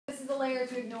the layer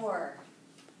to ignore?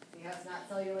 See how it's not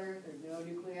cellular? There's no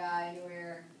nuclei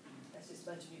anywhere. That's just a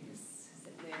bunch of mucus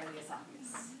sitting there in the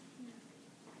esophagus.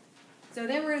 So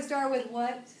then we're going to start with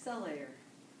what cell layer?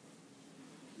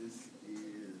 This is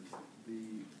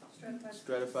the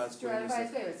Stratified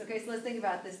Stratified squamous. Okay, so let's think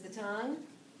about this. The tongue,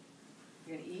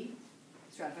 you're going to eat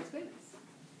stratified squamous.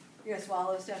 You're going to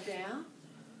swallow stuff down,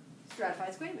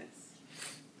 stratified squamous.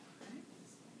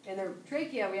 In the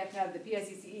trachea, we have to have the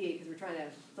PICCE because we're trying to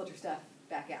filter stuff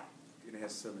back out. You're going to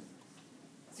have ciliate.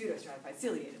 Pseudostratified,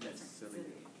 ciliated. That's That's right.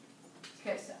 ciliated. To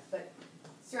catch stuff. But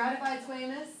stratified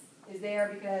squamous is there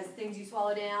because things you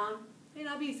swallow down may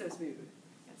not be so smooth.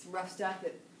 Got some rough stuff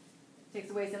that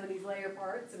takes away some of these layer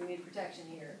parts, so we need protection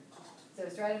here. So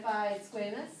stratified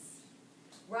squamous.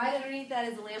 Right underneath that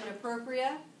is the lamina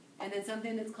propria, and then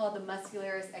something that's called the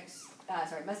muscularis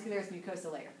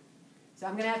mucosa layer. So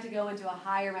I'm going to have to go into a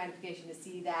higher magnification to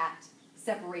see that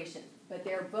separation. But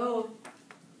they're both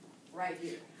right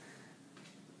here.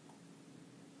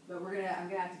 But I'm going to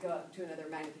have to go up to another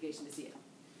magnification to see it.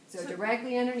 So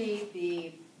directly underneath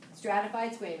the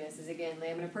stratified squamous is again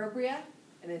lamina propria,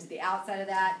 and then to the outside of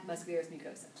that, muscularis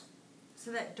mucosa.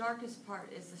 So that darkest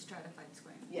part is the stratified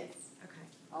squamous? Yes. Okay.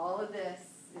 All of this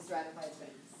is stratified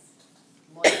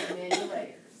squamous. Many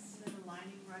layers. And then the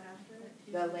lining right after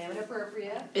it? The lamina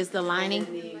propria is the lining.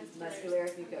 and the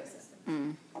muscularis mucosa.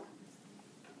 Mm.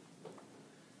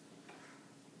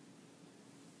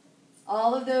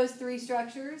 All of those three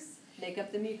structures make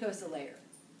up the mucosa layer.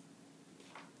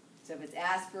 So if it's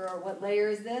asked for what layer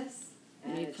is this,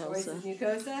 and the choice is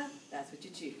mucosa, that's what you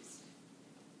choose.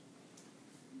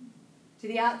 To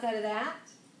the outside of that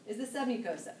is the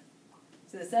submucosa.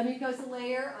 So the submucosa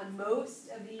layer on most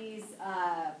of these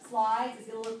slides is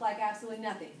going to look like absolutely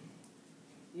nothing.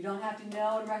 You don't have to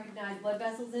know and recognize blood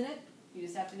vessels in it. You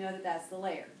just have to know that that's the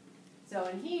layer. So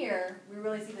in here, we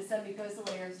really see the submucosa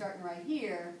layer starting right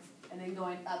here and then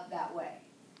going up that way.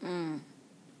 Mm.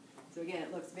 So again,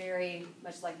 it looks very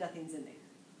much like nothing's in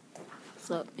there.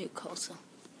 Submucosa.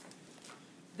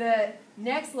 The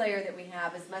next layer that we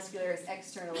have is muscularis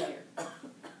externa layer.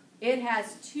 It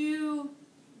has two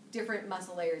different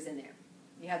muscle layers in there.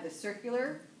 You have the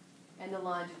circular and the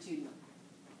longitudinal.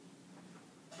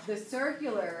 The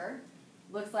circular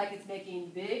looks like it's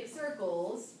making big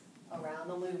circles around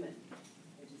the lumen.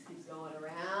 It just keeps going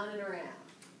around and around.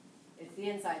 It's the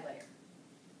inside layer.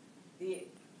 The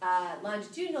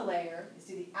longitudinal layer is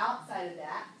to the outside of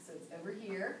that, so it's over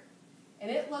here. And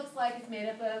it looks like it's made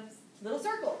up of little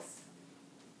circles.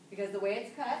 Because the way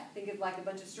it's cut, think of like a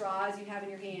bunch of straws you have in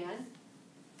your hand.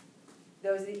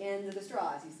 Those are the ends of the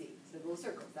straws you see. So little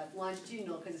circles. That's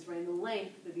longitudinal because it's running the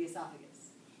length of the esophagus.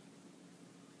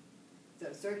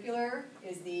 So circular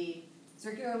is the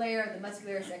circular layer of the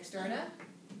muscularis externa,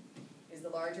 is the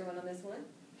larger one on this one.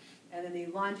 And then the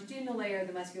longitudinal layer of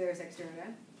the muscularis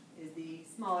externa is the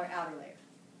smaller outer layer.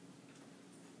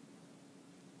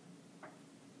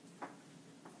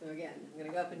 So again, I'm going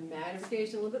to go up in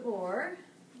magnification a little bit more.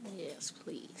 Yes,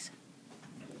 please.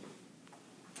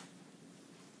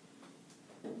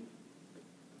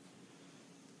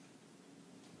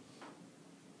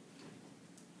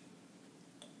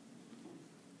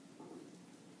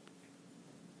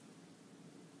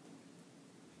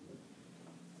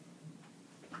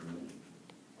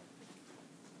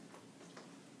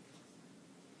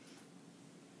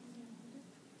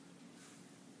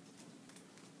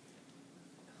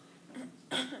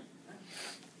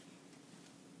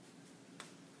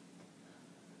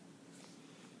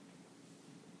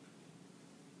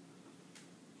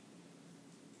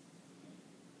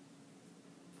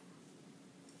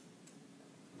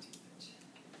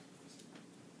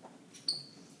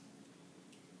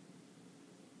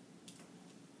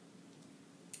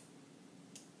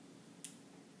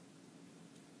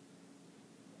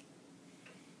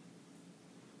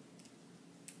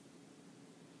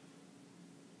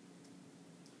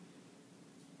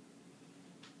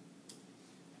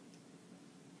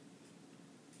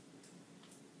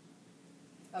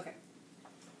 Okay.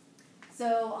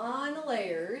 So on the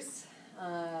layers,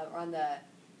 on the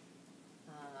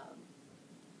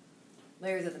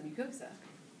layers of the mucosa,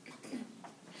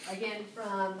 again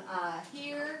from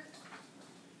here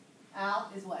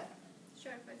out is what?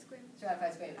 Stratified squamous.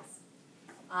 Stratified squamous.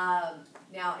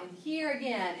 Now in here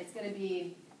again, it's going to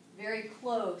be very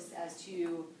close as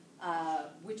to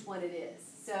which one it is.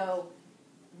 So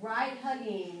right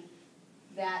hugging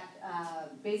that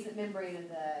basement membrane of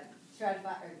the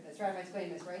stratified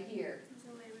squamous right here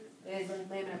is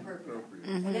lamina propria.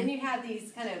 Mm-hmm. And then you have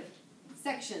these kind of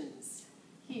sections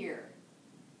here.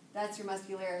 That's your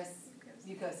muscularis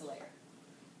mucosa layer.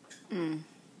 Mm.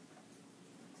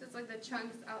 So it's like like the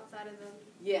chunks outside of them.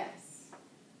 Yes.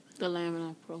 The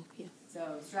lamina propria.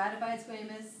 So stratified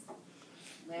squamous,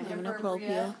 lamina Lamina propria,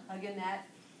 propria. again that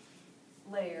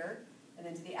layer, and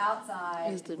then to the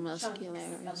outside Is the chunks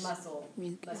muscularis of muscle,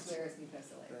 mucus. muscularis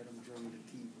mucosa layer. Let them drain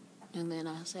the teeth. And then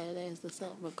outside there's the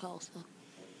submucosa.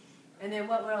 And then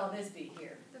what would all this be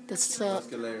here? The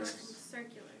Muscularis.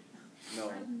 Circular.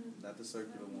 No, not the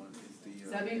circular one. It's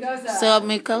the, Submucosa.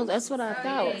 Submucosa, that's what I Oh,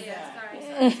 thought.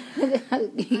 yeah.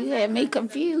 Sorry. You had me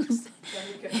confused.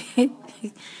 Submucosa.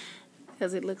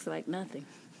 Because it looks like nothing.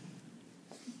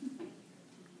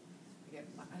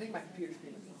 I think my computer's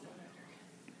being